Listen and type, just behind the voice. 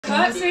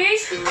Curtsy,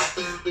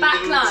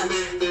 back lunge.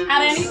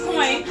 At any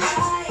point,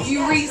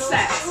 you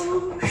reset.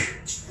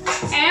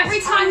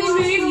 Every time you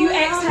move, you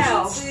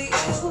exhale.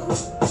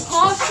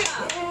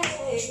 Posture.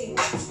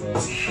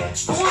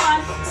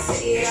 1.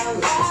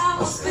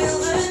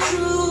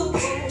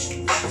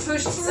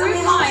 Push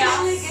through higher,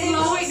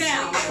 slow it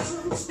down.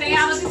 Stay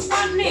out of the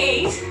front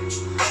knee.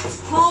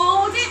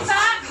 Hold it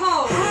back,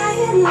 hold.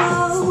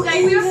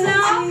 Stay with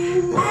yourself.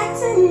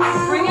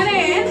 Bring it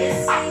in.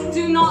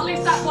 Do not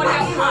lift that body up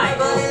high.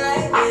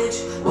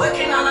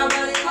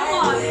 Come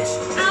on.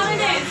 Out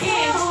and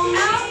in,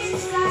 out,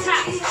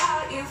 tap.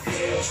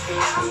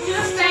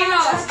 Stay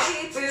low.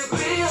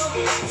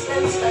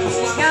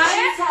 You got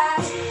it?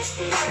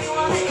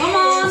 Come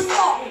on,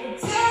 stop.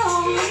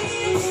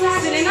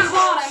 Sit in that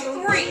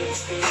bottom. 3,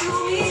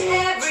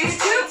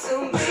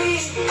 2.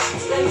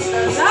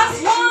 Last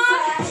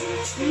one.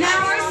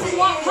 Narrow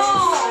squat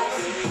hold.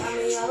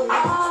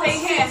 Stay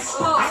here.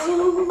 Hold.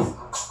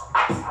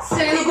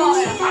 Sit in the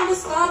bottom.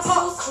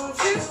 Hold.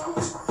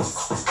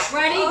 2.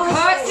 Ready?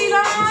 Curtsy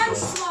lunge.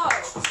 Slow.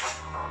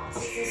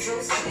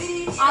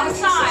 Other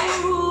side.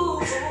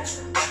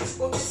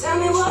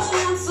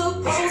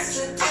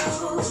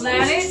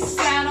 Let it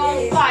stand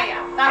on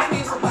fire. That's what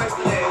you're supposed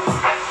to do.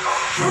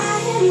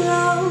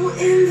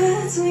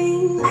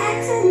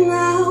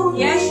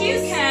 Yes, you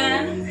can.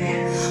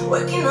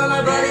 Working on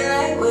our body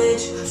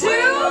language. 2. Stay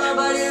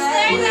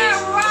there,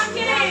 rock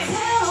it in.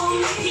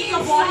 Keep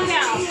your body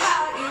down.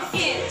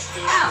 In,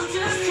 out.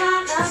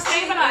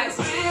 Stabilize.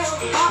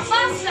 Not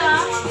faster.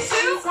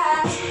 2,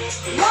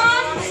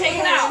 1. Take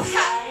it out.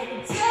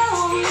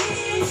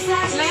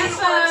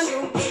 Lengthen.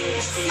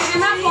 Sit in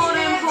that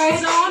bottom.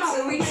 Hold on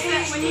or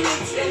reset when you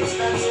need to.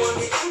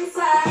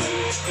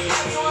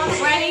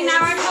 Ready,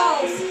 narrow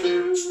pulse.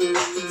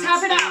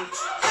 Tap it out.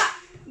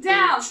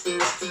 Down.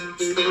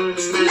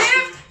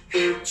 Lift.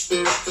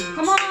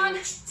 Come on.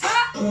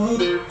 Tap. Go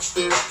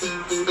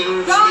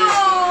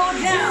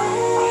down.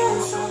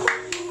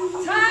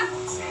 Tap.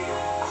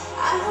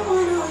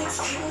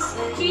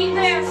 Keep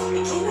this.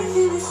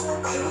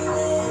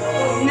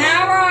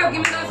 Narrow.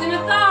 Give me those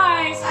inner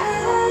thighs.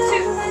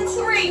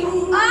 2, 3.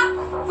 Up.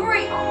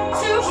 3,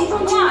 2,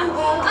 1.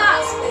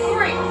 Up.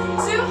 3,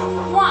 2,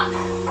 1.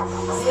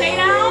 Stay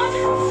down.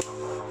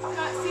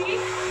 Curtsy.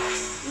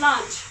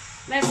 Lunge.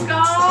 Let's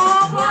go.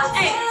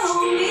 8.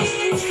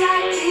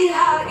 7.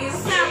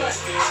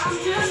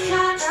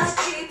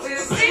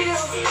 6.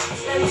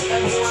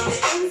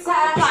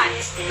 5.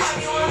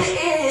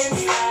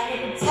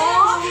 4.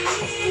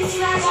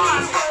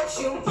 1.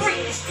 3.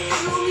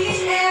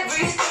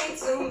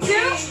 2.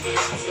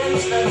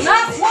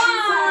 Last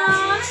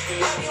one.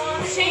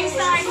 Change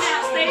sides now.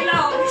 Stay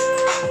low.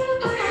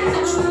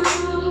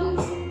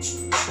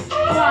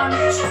 1.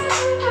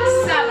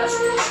 7.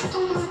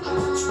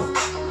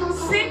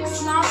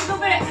 6. Last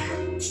little bit.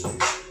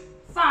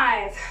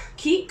 5.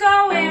 Keep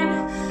going.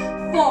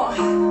 4.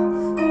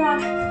 Come on.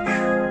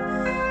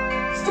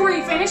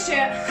 3. Finish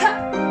it.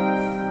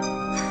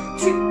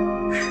 2.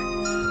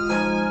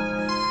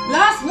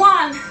 Last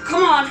one.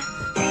 Come on.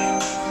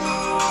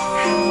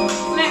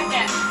 Lift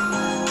it.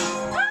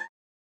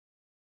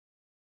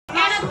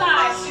 Inner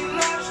thighs.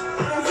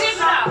 Zip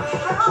it up.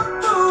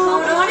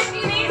 Hold on if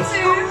you need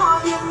to.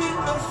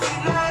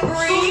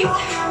 Breathe.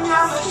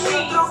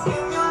 Squeeze.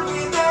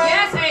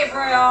 Yes,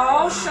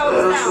 April.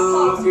 Shoulders down.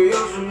 Pulse.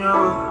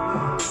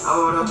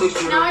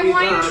 Now I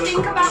want you to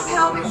think about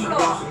pelvic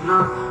floor.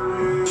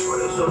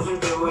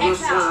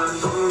 Exhale.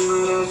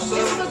 This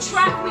is a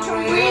track we can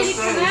really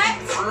connect.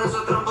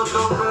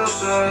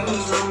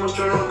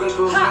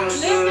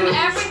 Lifting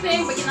everything,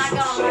 but you're not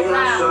going like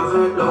that.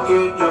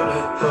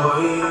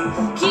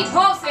 Keep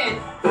pulsing.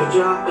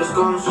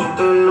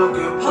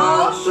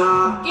 Pulse.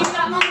 Give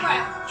that long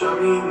breath.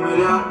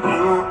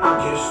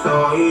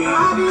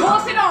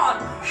 Pulse it on.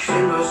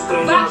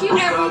 Vacuum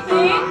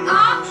everything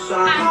up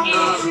and in.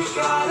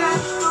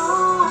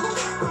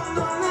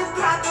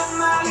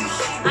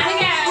 And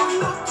again.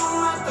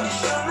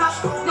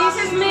 This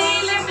is me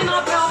lifting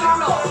our pelvic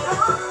floor.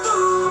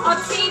 Our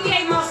TVA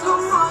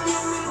muscles.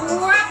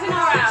 Wrapping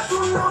our abs.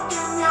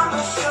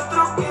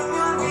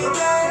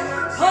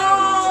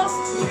 Pulse.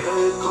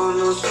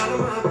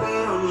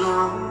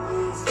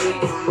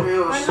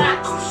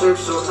 Relax.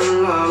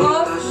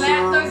 Pulse.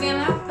 Let those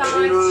inner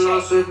thighs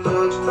shake. And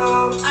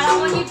I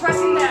want you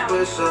pressing down.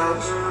 Lift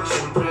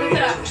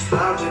it up.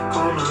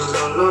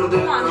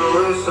 1.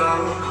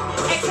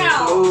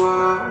 Exhale.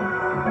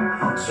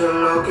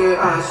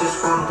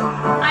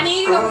 I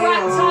need you to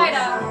wrap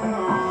tighter.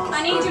 I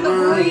need you to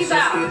breathe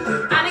out.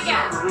 And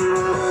again.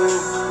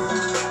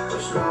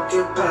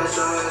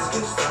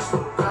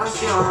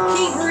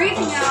 Keep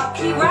breathing out.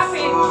 Keep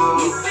wrapping.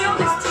 You feel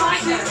this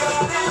tightness.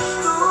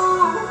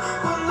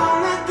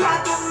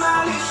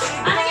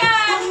 And again.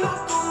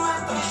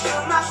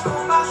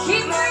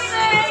 Keep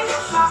breathing.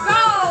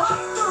 Go.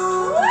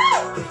 Woo.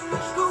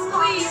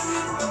 Squeeze.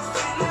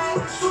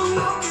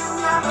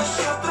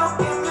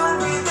 Give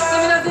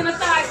me those inner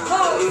thighs.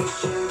 Pose.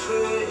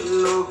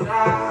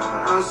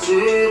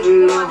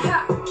 1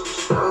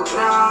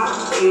 half.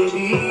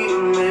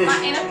 My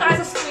inner thighs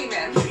are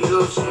screaming.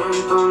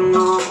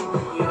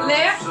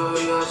 Lift.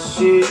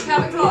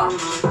 Pelvic floor.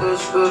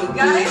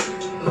 Got it?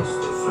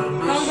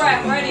 Long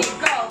breath. Ready.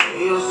 Go.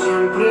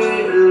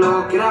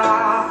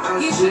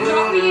 You should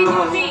not be in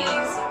your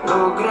knees.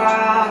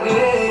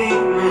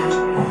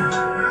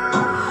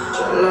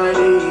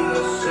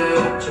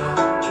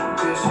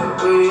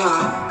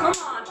 Come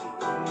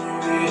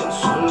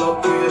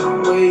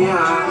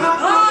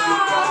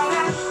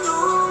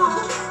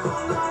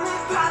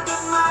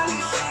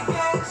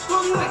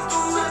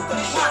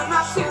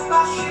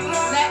on.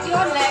 Let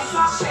your legs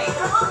shake.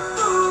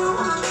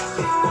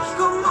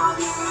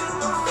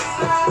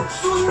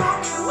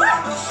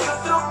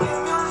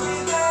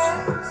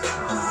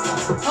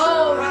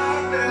 Hold.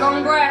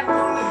 Long breath.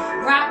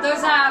 Wrap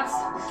those abs.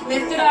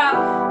 Lift it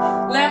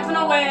up. Lengthen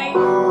away.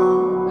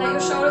 Let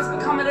your shoulders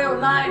become a little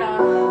lighter.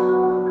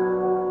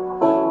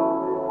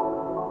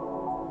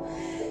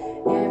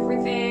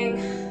 Everything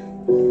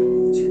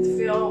should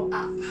feel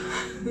up.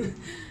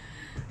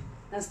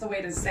 That's the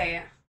way to say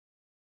it.